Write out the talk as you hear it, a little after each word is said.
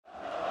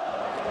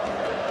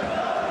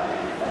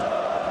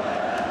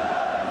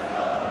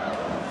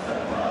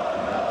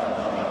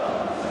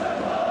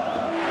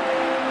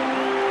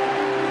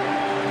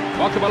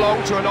Welcome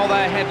along to another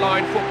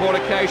headline football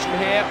occasion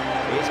here.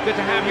 It's good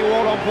to have you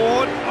all on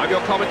board. I'm your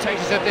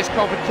commentators at this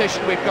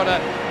competition. We've got a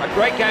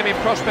great game in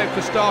prospect for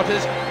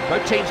starters.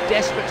 Both teams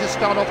desperate to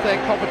start off their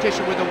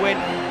competition with a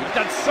win. He's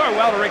done so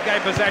well to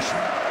regain possession.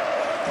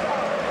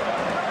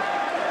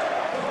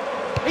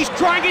 He's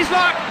trying his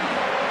luck.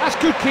 That's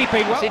good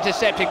keeping. Well, it's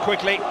intercepted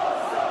quickly.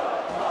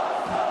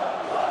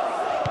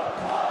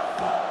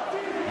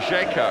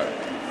 Zeko.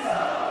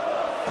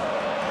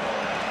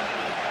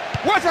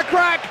 What a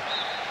crack!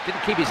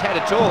 Didn't keep his head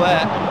at all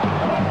there.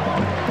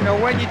 You know,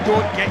 when you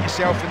don't get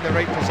yourself in the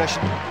right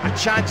position, a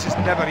chance is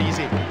never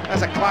easy.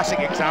 That's a classic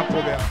example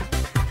there.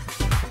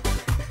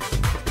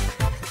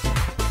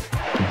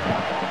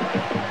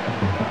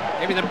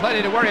 Giving them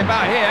plenty to worry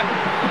about here.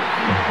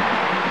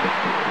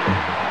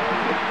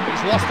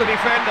 He's lost the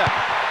defender.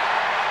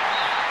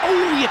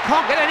 Oh, you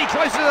can't get any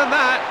closer than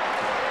that.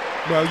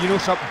 Well, you know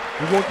something,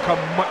 we won't come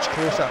much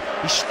closer.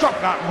 He struck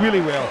that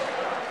really well.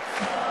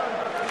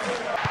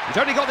 He's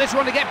only got this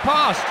one to get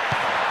past.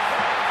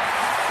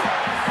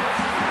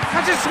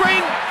 Has a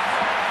swing.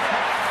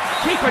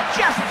 Keeper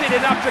just did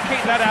enough to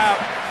keep that out.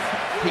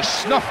 He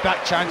snuffed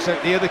that chance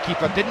out there, the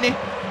keeper, didn't he?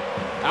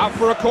 Out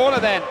for a corner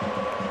then.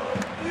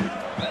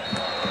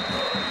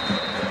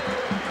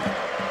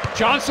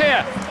 Chance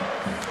here.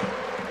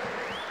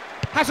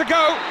 Has a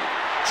go.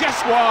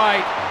 Just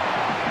wide.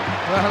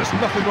 Well, there's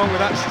nothing wrong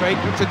with that strike.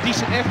 It's a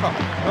decent effort.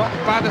 Not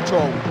bad at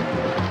all.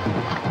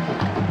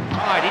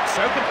 Right, it's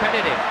so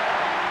competitive.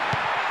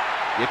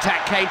 The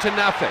attack came to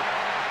nothing.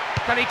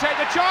 Can he take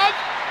the chance?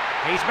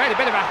 He's made a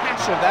bit of a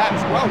hash of that.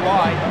 It's well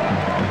wide.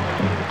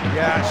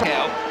 Yeah,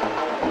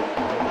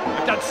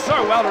 He's done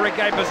so well to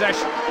regain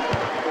possession.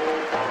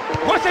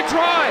 What a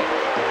try!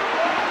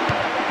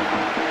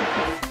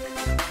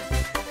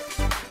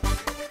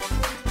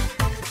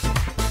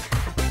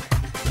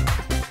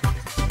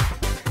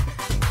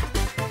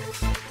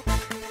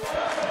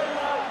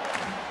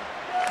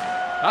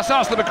 Let's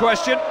ask them a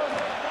question.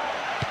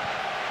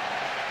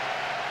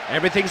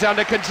 Everything's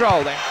under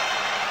control then.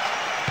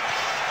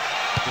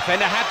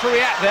 Defender had to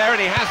react there, and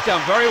he has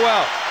done very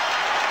well.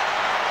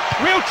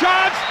 Real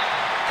chance!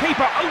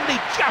 Keeper only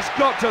just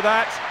got to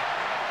that.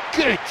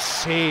 good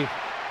save.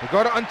 They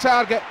got it on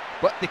target,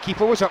 but the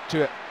keeper was up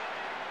to it.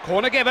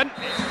 Corner given.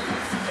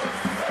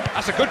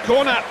 That's a good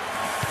corner.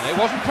 It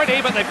wasn't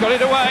pretty, but they've got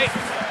it away.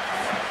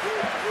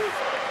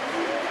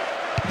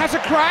 Has a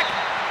crack.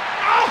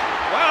 Oh,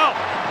 well,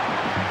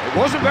 it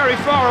wasn't very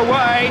far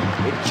away.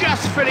 It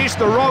just finished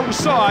the wrong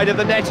side of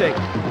the netting.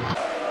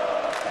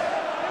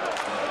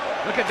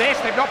 Look at this,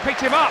 they've not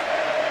picked him up.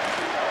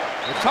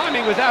 The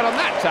timing was out on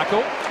that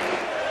tackle.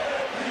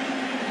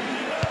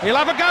 He'll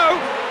have a go.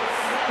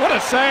 What a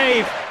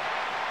save.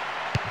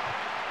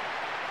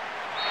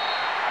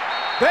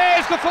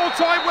 There's the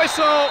full-time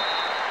whistle.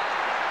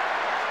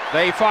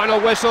 The final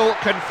whistle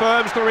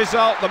confirms the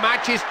result. The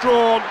match is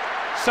drawn.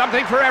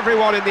 Something for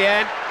everyone in the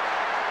end.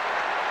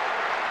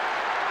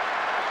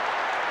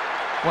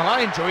 Well,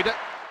 I enjoyed it.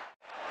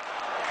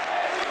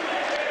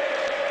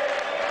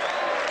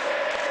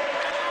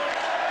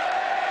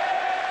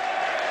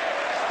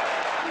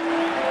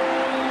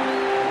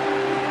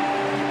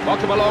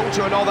 Welcome along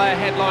to another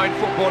headline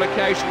football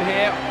occasion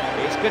here.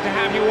 It's good to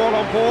have you all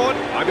on board.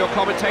 I'm your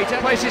commentator.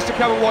 Places to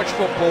come and watch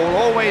football.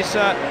 Always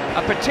a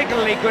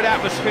particularly good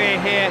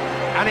atmosphere here,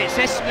 and it's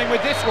something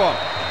with this one.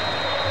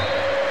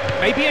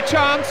 Maybe a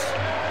chance.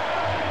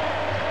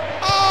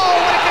 Oh,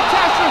 what a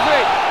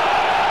catastrophe!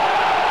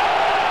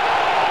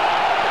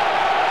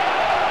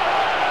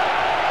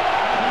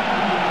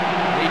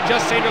 He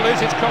just seemed to lose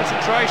his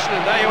concentration,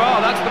 and there you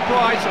are. That's the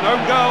prize, an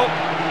own goal.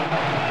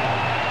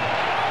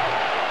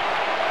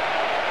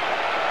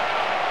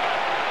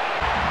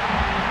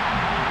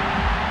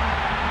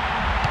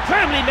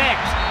 Firmly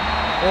next.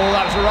 Oh,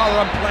 that was a rather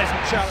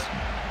unpleasant challenge.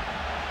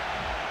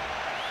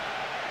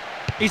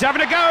 He's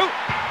having a go.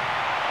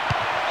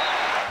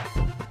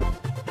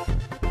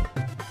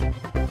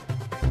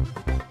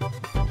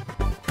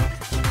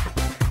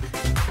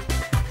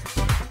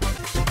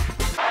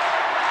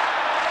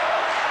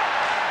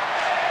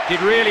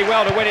 Did really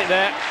well to win it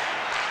there.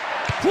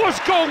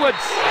 Towards goalwards.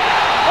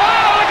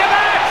 Oh, look at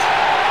that!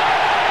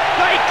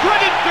 They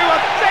couldn't do a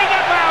thing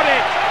about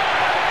it.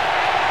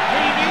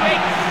 He knew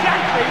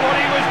exactly what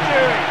he was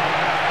doing.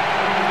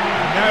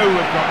 Now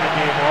we've got the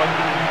game on.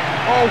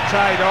 All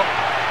tied up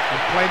and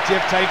plenty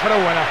of time for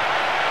a winner.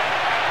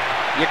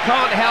 You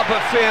can't help but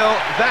feel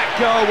that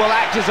goal will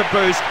act as a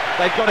boost.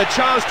 They've got a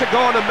chance to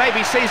go on and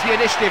maybe seize the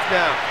initiative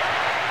now.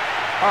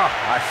 Ah,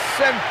 a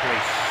simply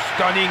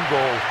stunning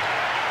goal.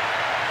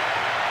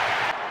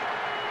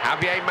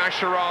 Javier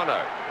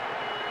Mascherano.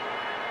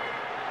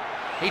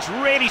 He's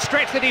really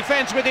stretched the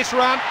defence with this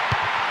run.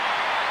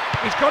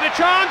 He's got a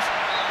chance.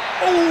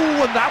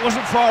 Oh, and that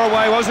wasn't far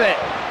away, was it?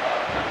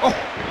 Oh,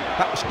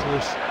 that was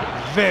close.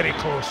 Very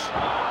close.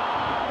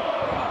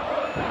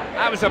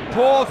 That was a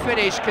poor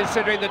finish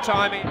considering the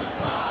timing.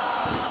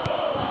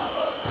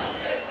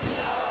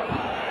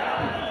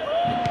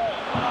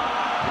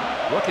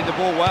 Working the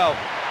ball well.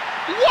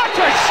 What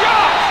a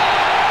shot!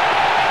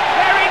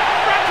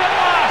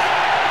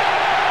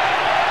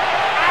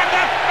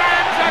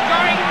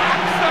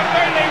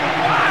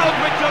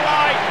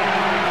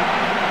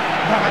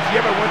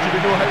 who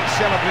know how to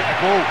celebrate a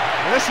goal.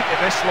 Listen to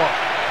this lot.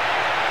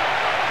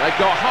 They've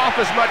got half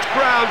as much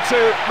ground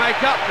to make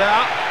up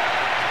now.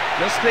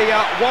 Just the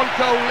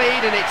one-goal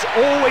lead, and it's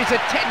always a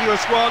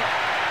tenuous one.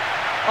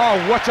 Oh,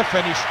 what a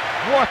finish.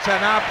 What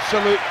an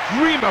absolute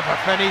dream of a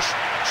finish.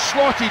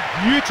 Slotted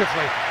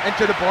beautifully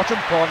into the bottom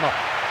corner.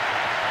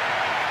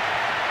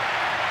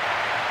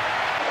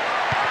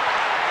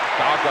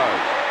 Dargo.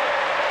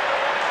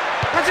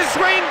 Has a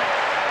swing!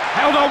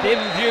 Held on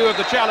in view of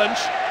the challenge.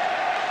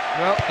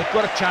 Well, they've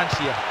got a chance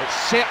here. It's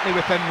certainly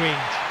within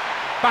range.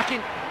 Back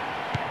in.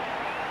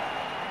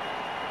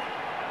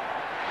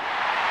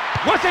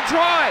 What a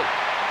try!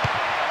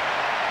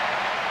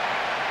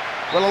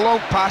 Well, a long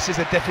pass is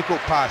a difficult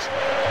pass.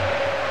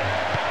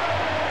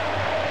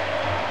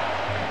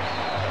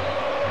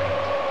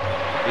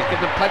 He's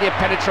given them plenty of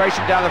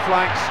penetration down the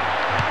flanks.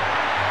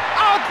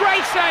 Oh,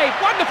 great save!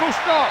 Wonderful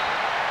stop!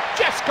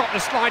 Just got the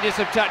slightest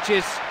of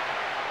touches.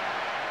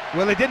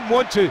 Well, he didn't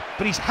want to,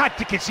 but he's had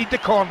to concede the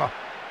corner.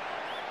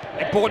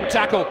 Important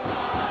tackle.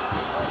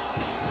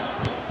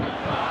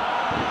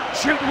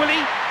 Shoot, will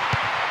he?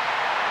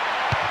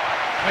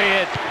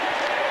 Cleared.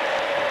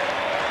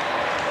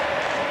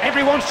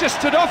 Everyone's just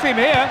stood off him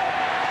here.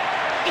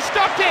 He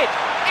stopped it!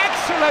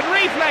 Excellent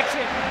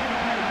reflexing!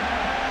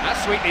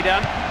 That's sweetly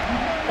done.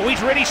 Oh,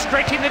 he's really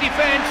stretching the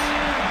defence.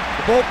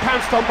 The ball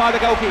pounced on by the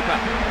goalkeeper.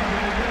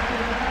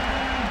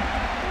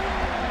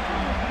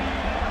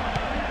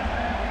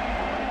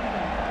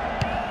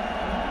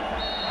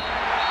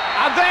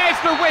 And there's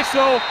the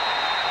whistle.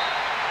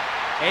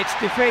 It's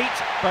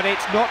defeat, but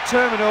it's not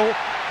terminal.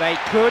 They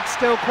could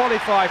still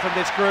qualify from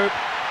this group.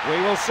 We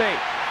will see.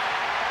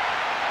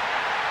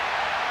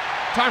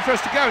 Time for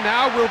us to go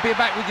now. We'll be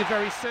back with you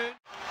very soon.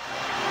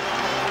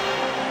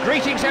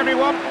 Greetings,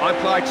 everyone. I'm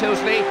Clyde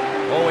Tilsley.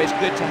 Always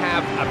good to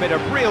have a bit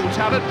of real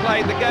talent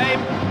playing the game.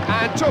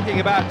 And talking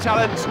about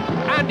talent,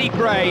 Andy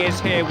Gray is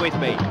here with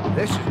me.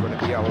 This is going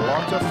to be a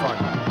lot of fun.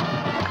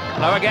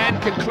 Hello again.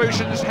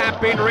 Conclusions have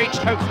been reached.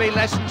 Hopefully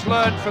lessons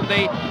learned from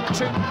the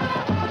two.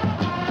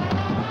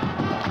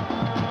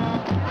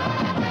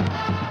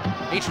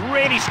 He's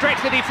really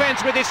stretched the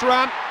defence with this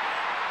run.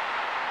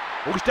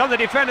 Oh, he's done the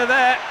defender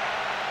there.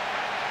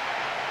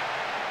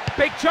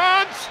 Big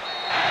chance,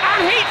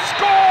 and he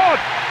scored!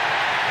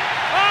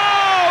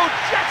 Oh,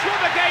 just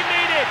what the game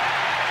needed.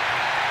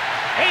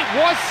 It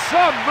was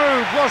some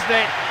move,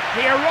 wasn't it?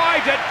 He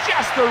arrived at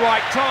just the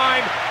right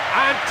time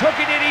and took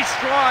it in his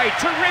stride.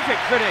 Terrific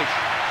finish.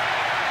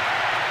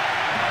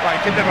 Well,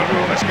 you can never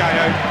rule this guy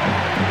out.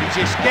 He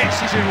just gets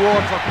his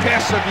reward for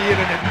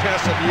persevering and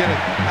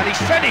persevering, and his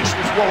finish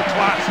was world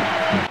class.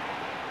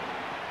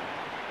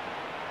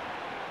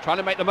 Trying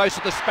to make the most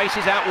of the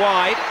spaces out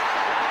wide.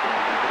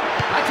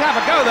 Let's have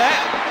a go there.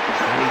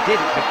 And he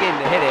didn't begin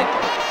to hit it.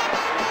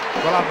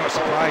 Well, I'm not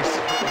surprised.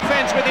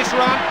 Defence with this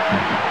run.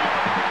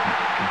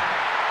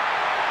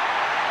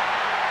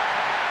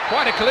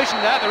 Quite a collision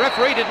there. The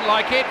referee didn't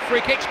like it.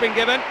 Free kick's been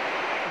given.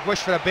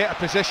 Wish for a better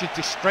position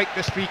to strike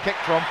this free kick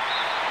from.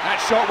 That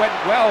shot went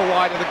well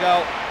wide of the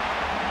goal.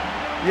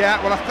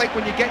 Yeah, well, I think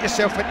when you get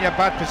yourself into a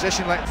bad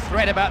position like...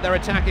 Threat about their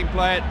attacking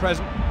play at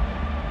present.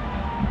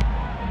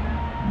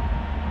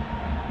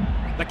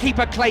 The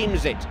keeper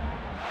claims it.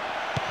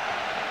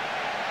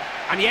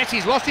 And yes,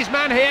 he's lost his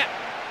man here.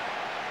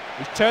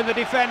 He's turned the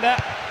defender.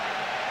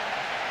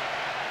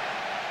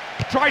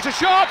 Tries a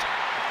shot.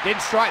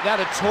 Didn't strike that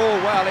at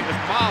all well. It was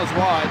miles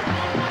wide.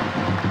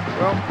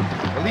 Well,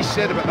 the least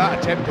said about that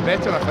attempt, the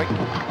better, I think.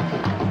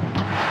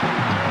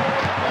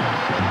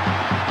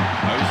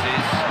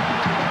 Moses.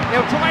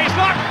 He'll try his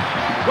luck.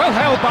 Well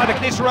held by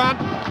this run.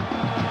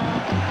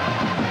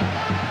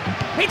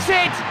 Hits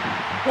it.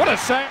 What a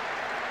save.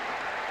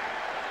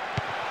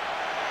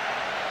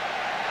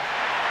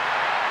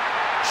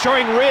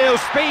 Showing real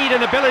speed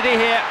and ability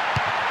here.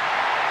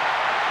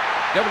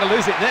 Don't want to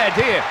lose it there,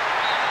 do you?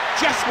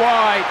 Just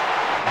wide.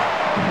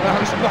 Well,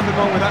 there's nothing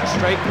wrong with that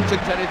strike,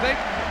 isn't anything.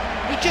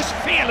 He's just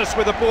fearless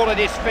with the ball at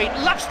his feet,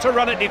 loves to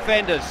run at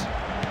defenders.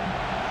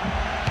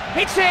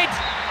 Hits it!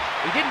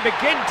 He didn't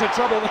begin to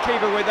trouble the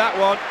keeper with that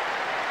one.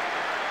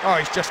 Oh,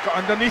 he's just got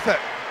underneath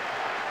it.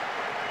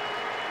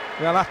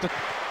 Well,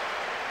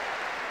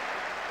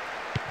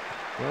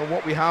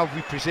 what we have,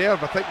 we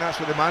preserve. I think that's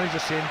what the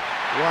manager's saying.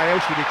 Why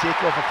else would he take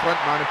off a front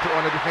man and put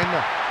on a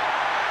defender?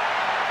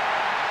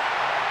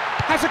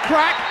 Has a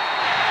crack.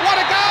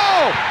 What a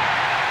goal!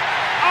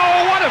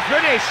 Oh, what a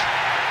finish!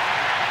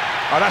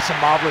 Oh, that's a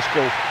marvellous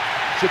goal.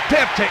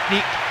 Superb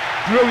technique,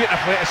 brilliant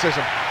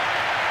athleticism.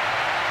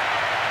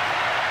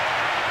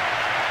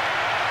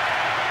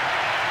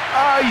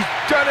 Ah, he's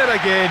done it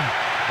again.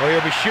 Oh,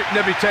 he'll be shooting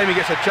every time he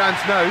gets a chance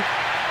now.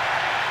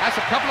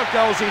 That's a couple of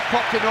goals he's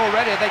popped in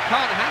already. They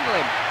can't handle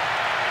him.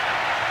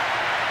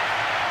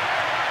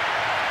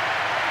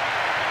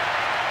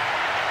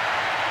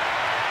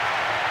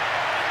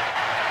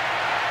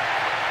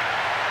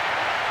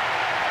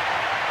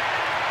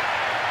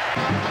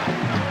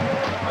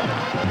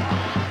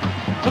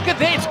 Look at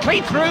this,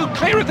 clean through,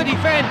 clear of the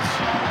defence.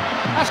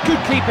 That's good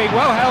keeping,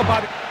 well held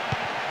by the...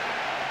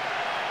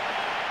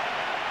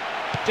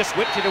 just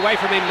whipped it away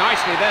from him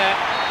nicely there.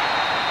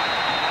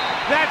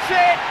 That's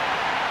it!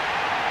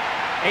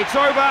 It's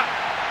over,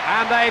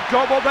 and they've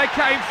got what they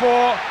came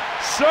for.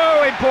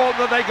 So important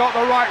that they got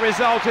the right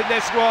result in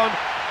this one,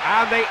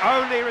 and the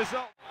only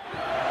result.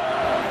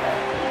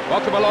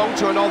 Welcome along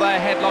to another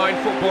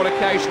headline football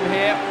occasion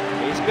here.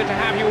 It's good to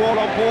have you all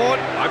on board.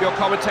 I'm your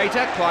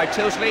commentator, Clive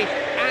Tilsley.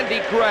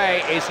 Andy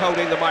Gray is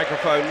holding the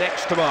microphone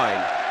next to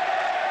mine.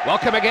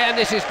 Welcome again.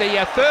 This is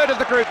the third of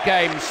the group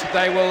games.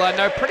 They will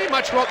know pretty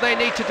much what they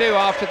need to do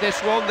after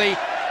this one, the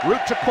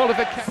route to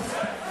qualification.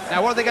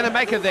 Now, what are they going to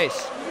make of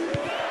this?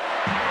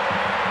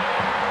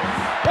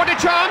 What a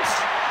chance!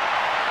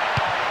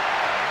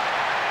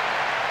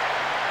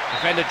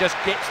 Defender just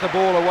gets the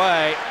ball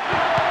away.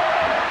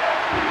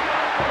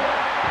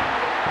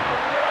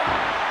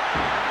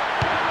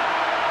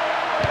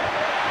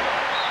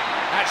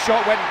 That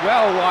shot went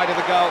well wide of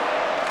the goal.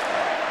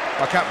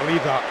 I can't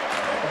believe that.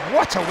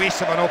 What a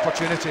waste of an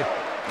opportunity.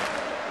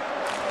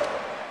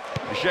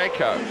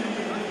 Dzeko,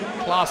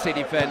 classy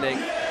defending.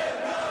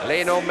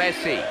 Lionel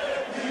Messi.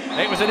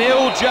 It was an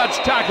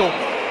ill-judged tackle.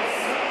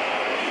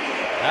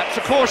 That's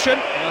a caution.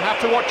 He'll have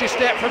to watch his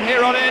step from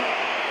here on in.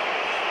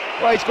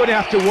 Well, he's going to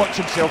have to watch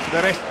himself for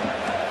the rest.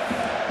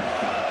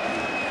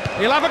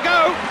 He'll have a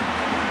go.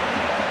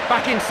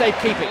 Back in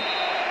safekeeping.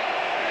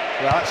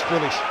 Well, that's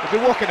foolish. He'll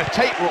be walking a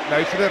tightrope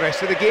now for the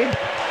rest of the game.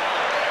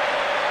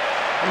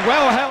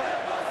 Well held.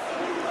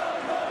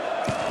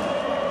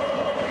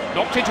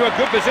 Knocked into a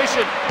good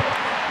position.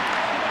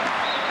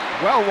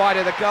 Well wide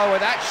of the goal with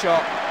that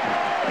shot.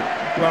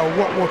 Well,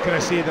 what more can I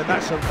say than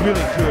that's a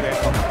really poor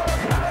effort.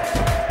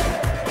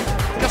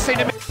 Just seen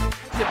him in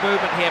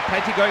movement here,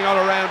 plenty going on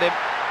around him.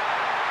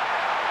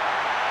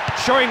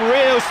 Showing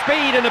real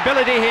speed and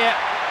ability here.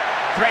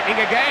 Threatening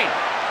again.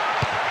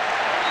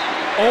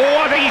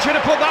 Oh, I think he should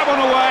have put that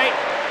one away.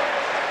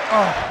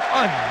 Oh,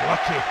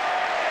 unlucky.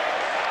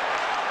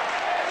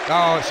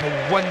 Oh, it's a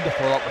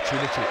wonderful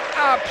opportunity.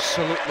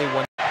 Absolutely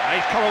wonderful.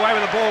 He's come away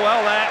with the ball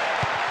well there.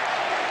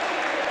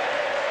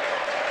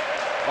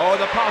 Oh,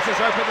 the passers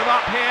open them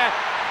up here.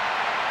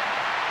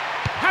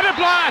 Had a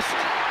blast!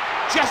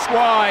 Just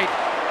wide.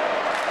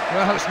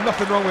 Well, there's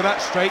nothing wrong with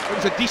that strike. It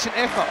was a decent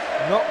effort.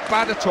 Not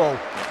bad at all.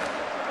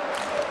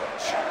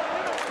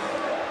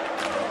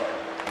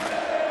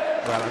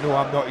 Well, I know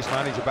I'm not his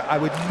manager, but I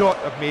would not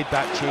have made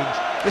that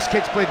change. This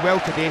kid's played well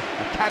today. I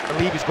can't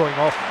believe he's going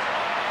off.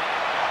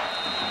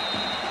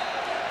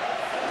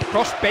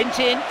 Cross bent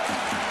in.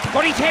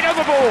 Got his head on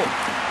the ball.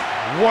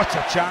 What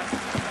a chance.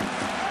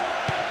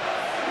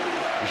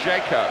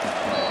 Dzeko.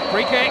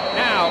 Free kick.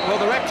 Now, will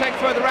the ref take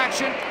further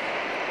action?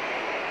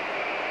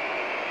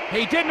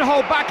 He didn't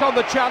hold back on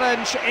the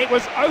challenge. It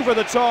was over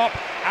the top,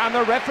 and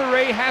the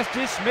referee has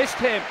dismissed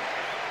him.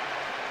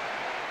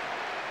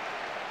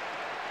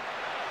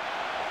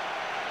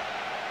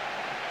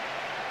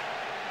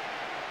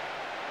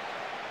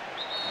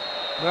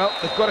 Well,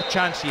 they've got a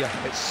chance here.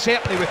 It's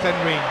certainly within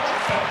range.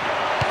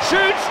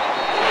 Shoots!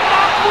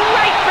 Oh,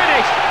 great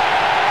finish!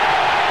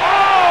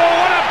 Oh,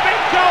 what a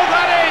big goal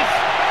that is!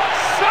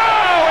 So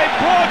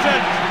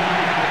important!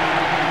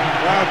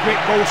 Well, great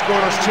goal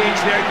scorers change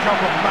the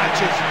outcome of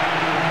matches,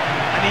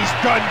 and he's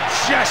done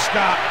just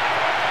that.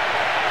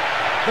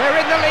 They're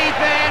in the lead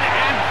then,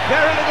 and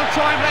very little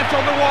time left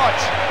on the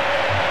watch.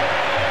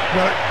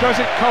 Well, it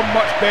doesn't come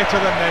much better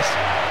than this.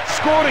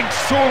 Scoring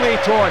so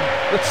late on,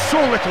 with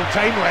so little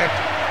time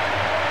left.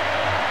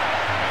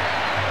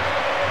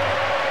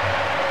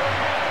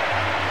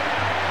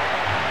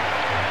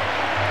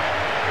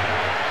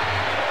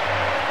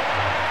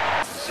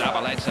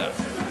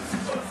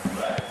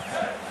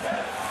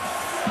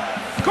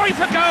 Going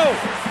for goal!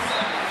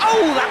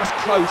 Oh, that was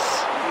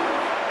close.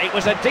 It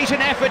was a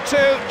decent effort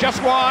too,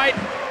 just wide.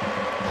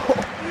 Oh,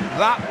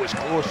 that was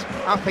close.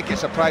 I think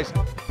it's surprising.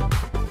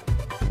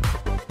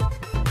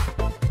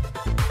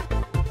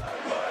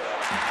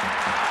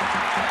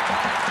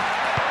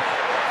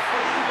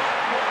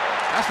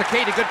 That's the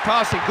key to good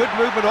passing, good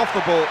movement off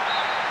the ball.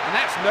 And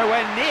that's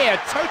nowhere near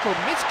total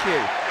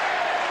miscue.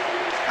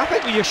 I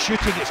think when you're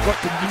shooting, it's got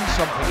to mean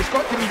something. It's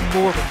got to mean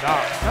more than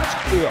that. That's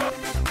poor.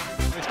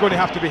 He's going to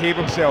have to behave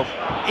himself.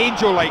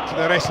 Angel-like for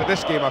the rest of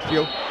this game, I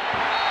feel.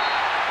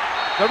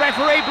 The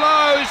referee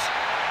blows.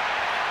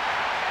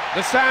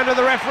 The sound of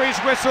the referee's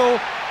whistle,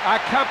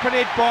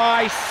 accompanied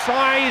by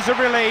sighs of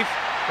relief.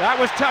 That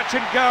was touch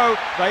and go.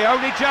 They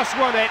only just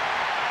won it.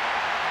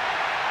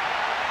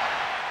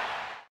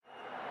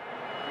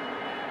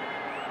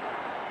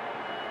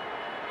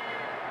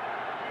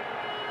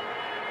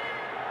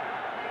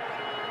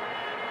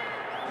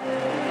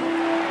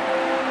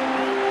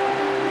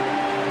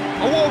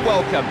 A warm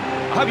welcome.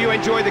 I hope you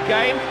enjoy the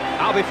game.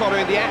 I'll be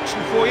following the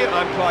action for you.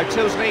 I'm Clive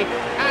Tilsley.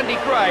 Andy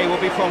Gray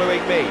will be following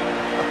me.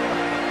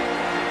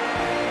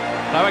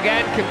 So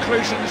again,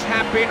 conclusions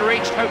have been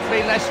reached.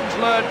 Hopefully lessons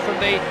learned from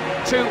the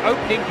two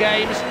opening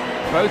games.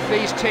 Both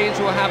these teams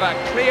will have a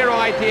clear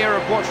idea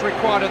of what's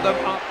required of them.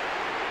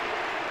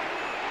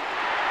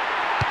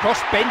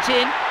 Cross bent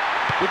in.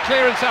 Good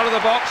clearance out of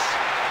the box.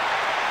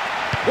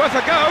 Worth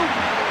a go.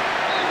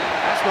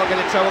 That's That's not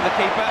going to trouble the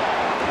keeper.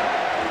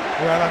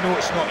 Well, I know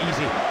it's not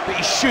easy, but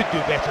he should do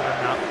better than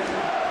that.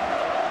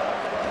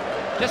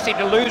 Just seemed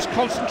to lose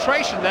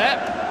concentration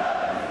there.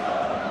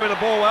 With the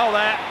ball well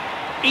there.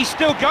 He's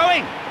still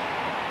going.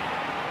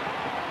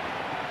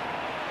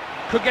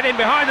 Could get in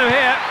behind them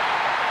here.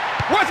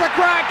 What a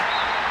crack!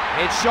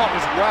 His shot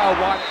was well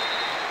wide.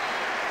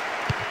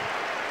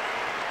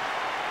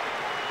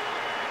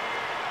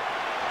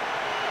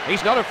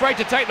 He's not afraid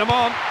to take them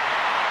on.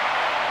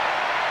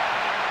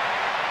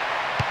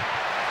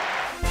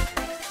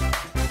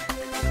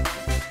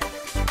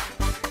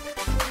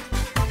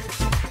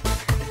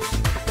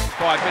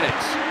 Five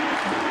minutes.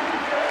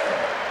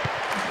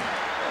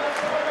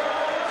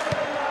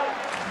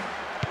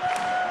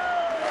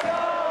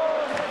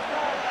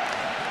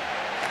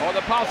 Oh,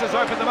 the pass has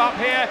opened them up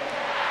here.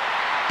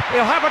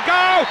 He'll have a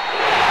go.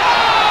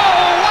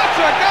 Oh, what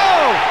a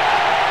goal!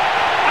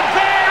 And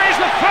there is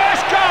the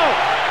first goal.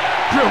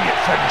 Brilliant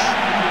finish.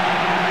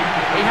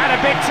 He had a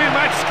bit too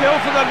much skill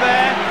for them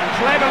there.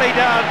 Cleverly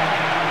done.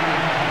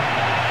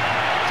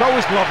 It's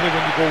always lovely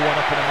when you go one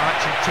up in a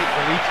match and take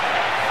the lead.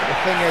 The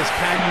thing is,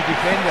 can you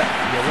defend it?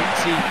 You wait and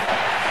see.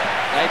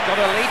 They've got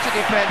a lead to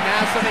defend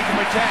now, something to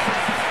protect.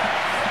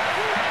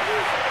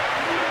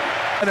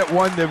 And at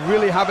one, they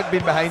really haven't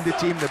been behind the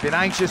team. They've been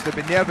anxious, they've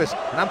been nervous,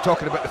 and I'm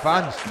talking about the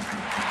fans.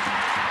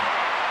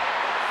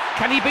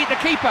 Can he beat the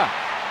keeper?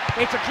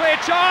 It's a clear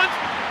chance.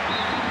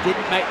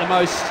 Didn't make the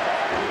most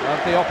of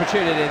the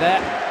opportunity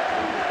there.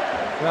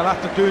 Well,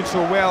 after doing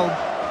so well,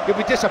 he'll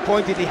be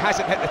disappointed he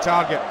hasn't hit the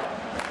target.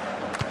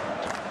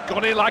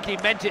 Got it like he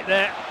meant it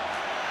there.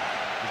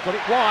 He's got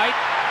it wide.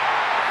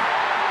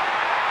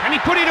 Can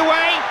he put it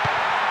away?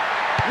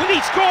 Will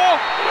he score?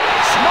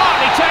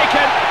 Smartly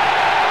taken.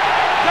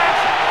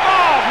 That's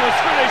marvellous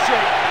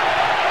finishing.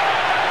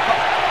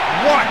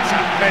 What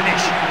a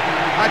finish!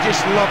 I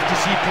just love to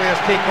see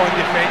players take on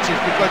defences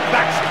because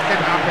that's what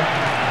can happen.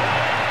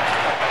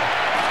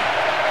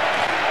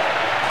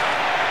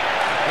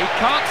 He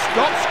can't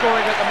stop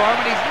scoring at the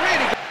moment. He's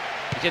really good.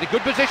 He's in a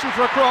good position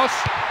for a cross.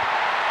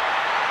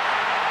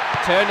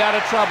 Turned out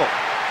of trouble.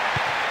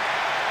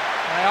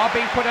 They are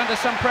being put under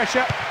some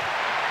pressure.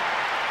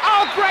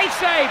 Oh, great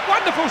save!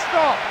 Wonderful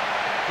stop!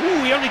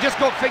 Ooh, he only just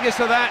got fingers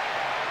to that.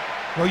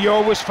 Well, you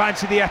always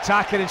fancy the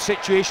attacker in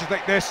situations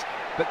like this,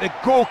 but the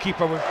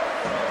goalkeeper will...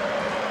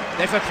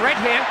 There's a threat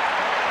here.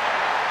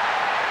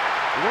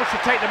 He wants to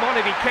take them on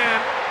if he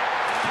can.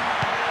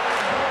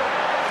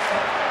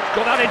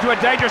 Got that into a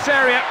dangerous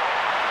area.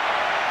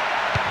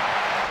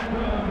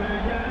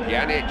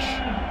 Pjanic.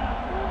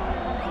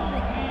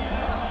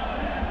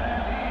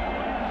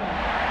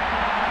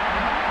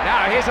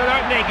 Now here's an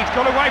opening. He's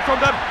got away from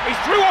them. He's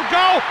through on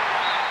goal.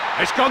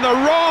 It's gone the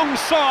wrong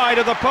side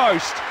of the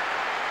post.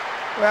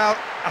 Well,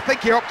 I think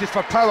he opted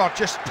for power,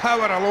 just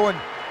power alone.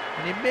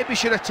 And he maybe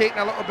should have taken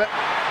a little bit...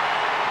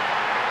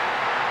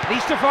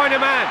 Needs to find a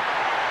man.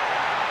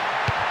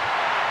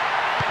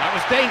 That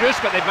was dangerous,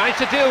 but they've managed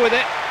to deal with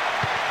it.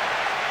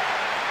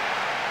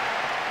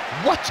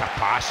 What a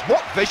pass,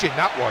 what vision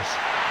that was.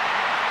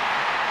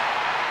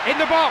 In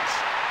the box.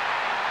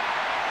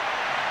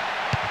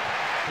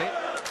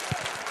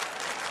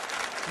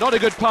 Not a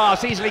good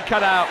pass, easily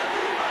cut out.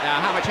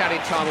 Now, how much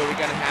added time are we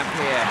going to have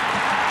here?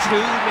 2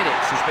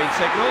 minutes has been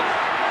signalled.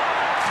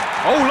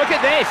 Oh, look at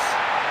this!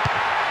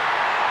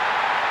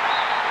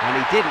 And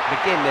he didn't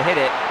begin to hit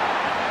it.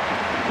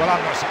 Well,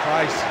 I'm not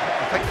surprised.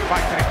 I think the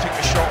fact that he took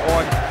the shot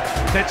on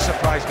did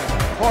surprise me.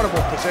 Horrible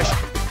position.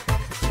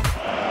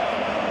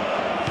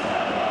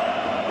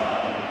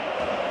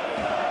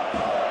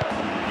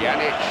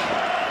 Pjanic.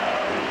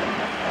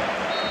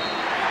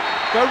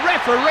 The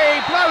referee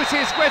blows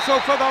his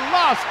whistle for the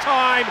last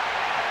time.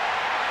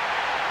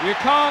 You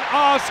can't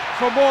ask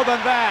for more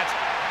than that.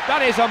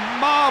 That is a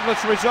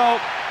marvellous result,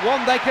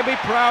 one they can be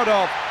proud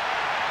of.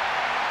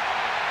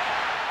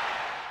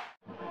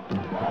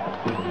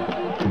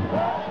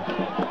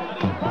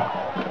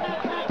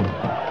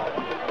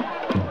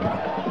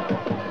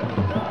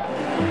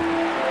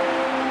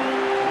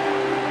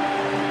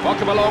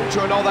 Welcome along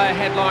to another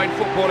headline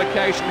football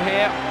occasion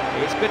here.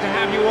 It's good to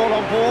have you all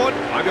on board.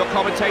 I'm your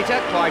commentator,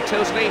 Clive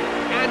Tilsley.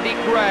 Andy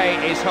Gray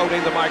is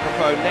holding the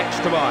microphone next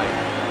to mine.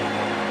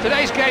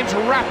 Today's games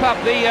wrap up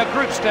the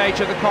group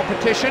stage of the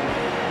competition.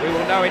 We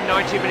will know in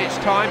 90 minutes'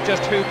 time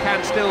just who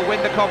can still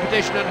win the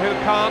competition and who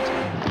can't.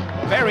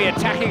 Very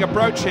attacking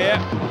approach here.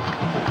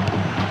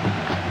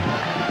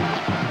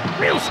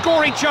 Real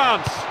scoring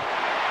chance.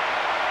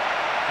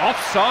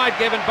 Offside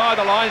given by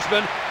the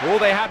linesman. All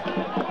they had...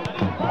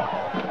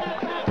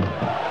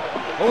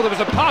 Oh, there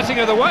was a parting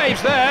of the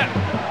waves there.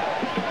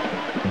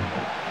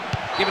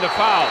 Given a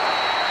foul.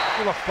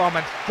 Rule of thumb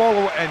and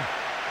follow it in.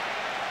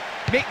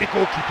 Make the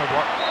goalkeeper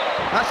work.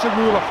 That's the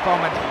rule of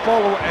thumb and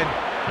follow it in.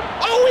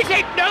 Oh, is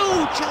it?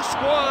 No, just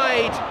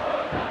wide.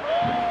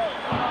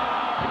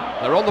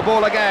 They're on the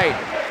ball again.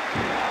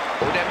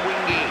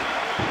 Odemwingie.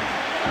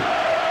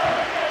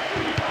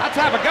 Had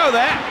to have a go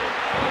there.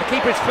 The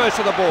keeper is first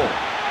to the ball.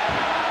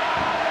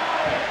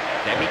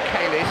 Demi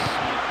Kalis.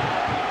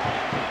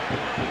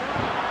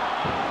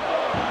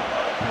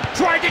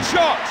 right-handed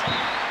shot.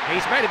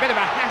 He's made a bit of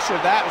a hash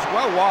of that. It was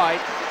well wide.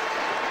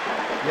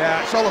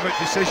 Yeah, it's all about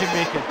decision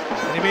making,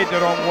 and he made the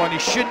wrong one. He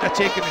shouldn't have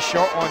taken the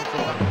shot on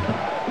from him.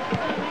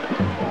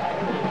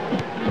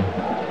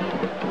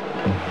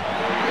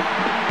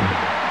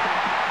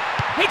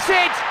 Hits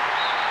it.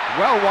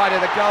 Well wide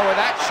of the goal with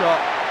that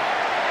shot.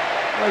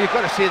 Well, you've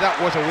got to say that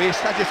was a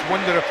waste. I just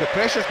wonder if the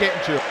pressure's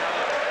getting to him.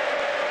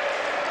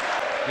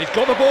 He's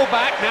got the ball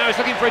back, now he's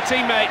looking for a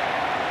teammate.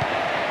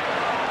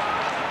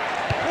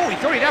 Oh, he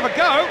thought he'd have a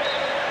go.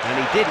 And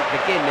he didn't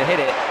begin to hit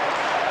it.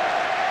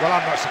 Well,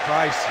 I'm not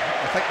surprised.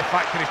 I think the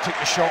fact that he took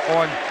the shot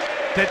on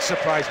did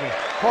surprise me.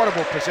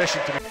 Horrible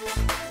position to me.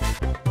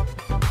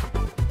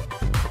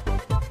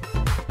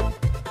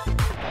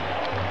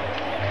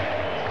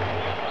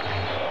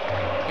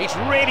 He's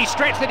really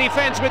stretched the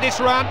defence with this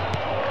run.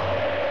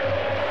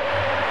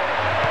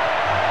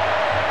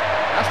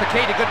 That's the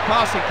key to good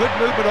passing, good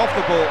movement off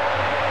the ball.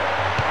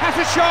 Has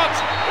a shot.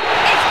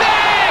 It's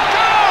there!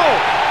 Goal!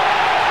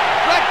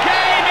 The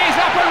game is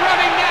up and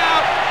running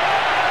now.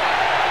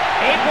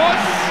 It was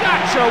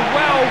such a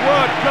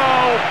well-worked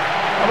goal,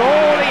 and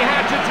all he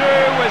had to do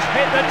was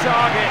hit the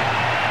target.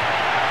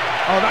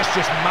 Oh, that's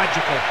just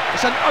magical.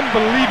 It's an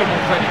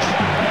unbelievable finish.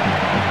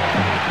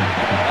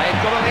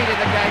 They've got a lead in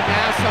the game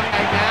now,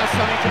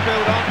 something to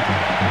build on.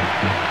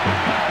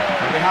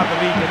 They have the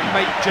lead, and it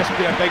might just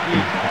be a big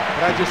lead.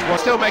 But I just want...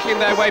 Still making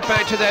their way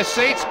back to their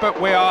seats, but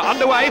we are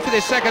underway for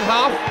this second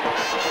half.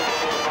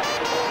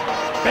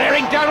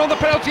 Bearing down on the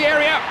penalty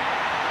area.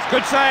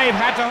 Good save,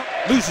 had to...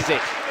 Loses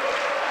it.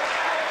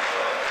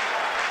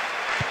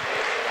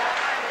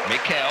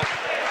 Mikel.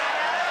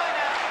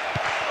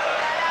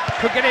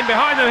 Could get in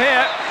behind them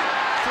here.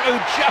 Flew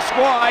just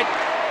wide.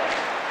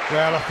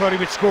 Well, I thought he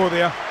would score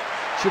there.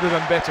 Should have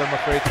done better, I'm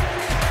afraid.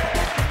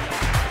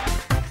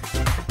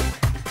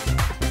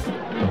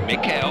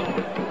 Mikel.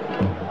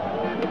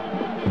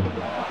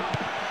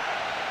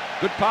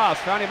 Good pass,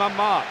 found him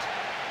unmarked.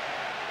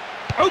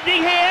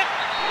 Opening here.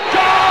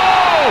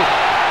 Goal!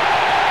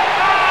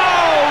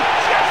 Oh,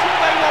 just what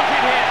they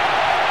wanted here.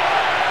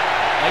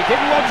 They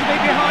didn't want to be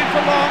behind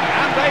for long,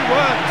 and they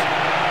weren't.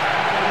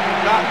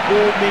 That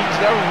goal means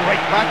they're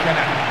right back in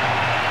it.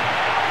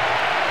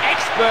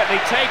 Expertly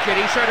taken,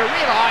 he showed a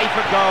real eye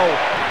for goal.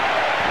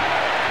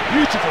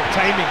 Beautiful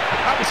timing.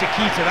 That was the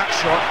key to that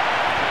shot.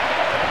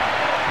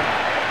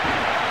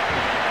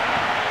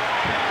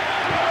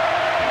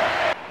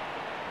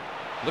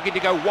 Looking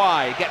to go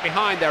wide, get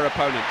behind their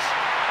opponents.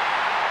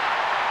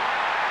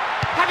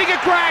 Having a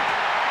crack!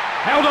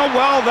 Held on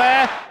well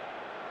there.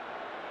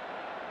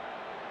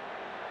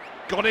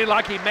 Got in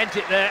like he meant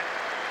it there.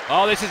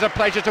 Oh, this is a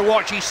pleasure to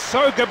watch. He's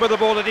so good with the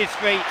ball at his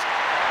feet.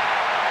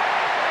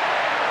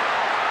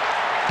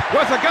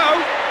 Worth a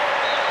go.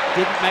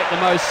 Didn't make the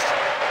most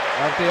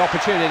of the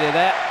opportunity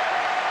there.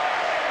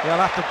 Well,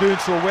 after doing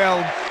so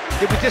well,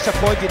 he'll be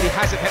disappointed he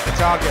hasn't hit the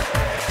target.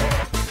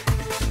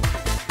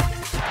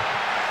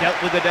 Dealt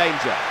with the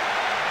danger.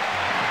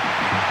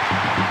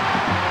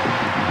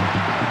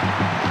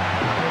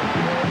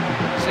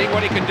 Seeing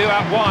what he can do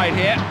out wide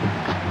here.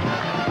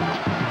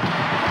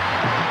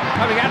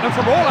 Coming at them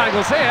from all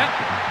angles here.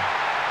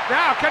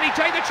 Now, can he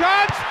take the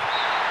chance?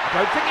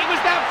 I don't think he was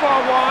that far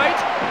wide.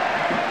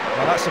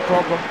 Well, that's the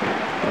problem.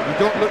 You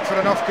don't look for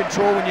enough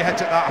control when you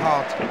hit it that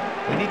hard.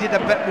 We needed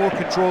a bit more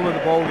control of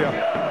the ball here.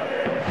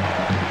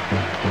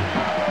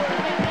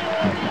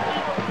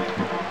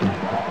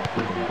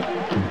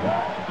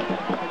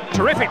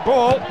 Terrific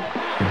ball.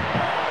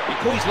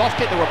 Because he's lost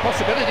it, there were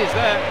possibilities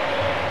there.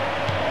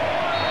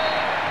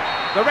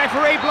 The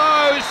referee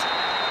blows.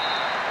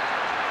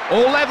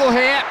 All level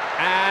here,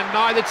 and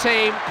neither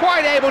team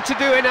quite able to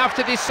do enough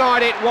to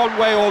decide it one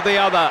way or the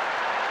other.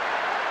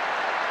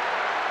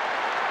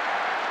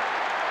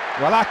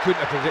 Well, I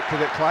couldn't have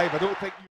predicted it, Clive. I don't think you...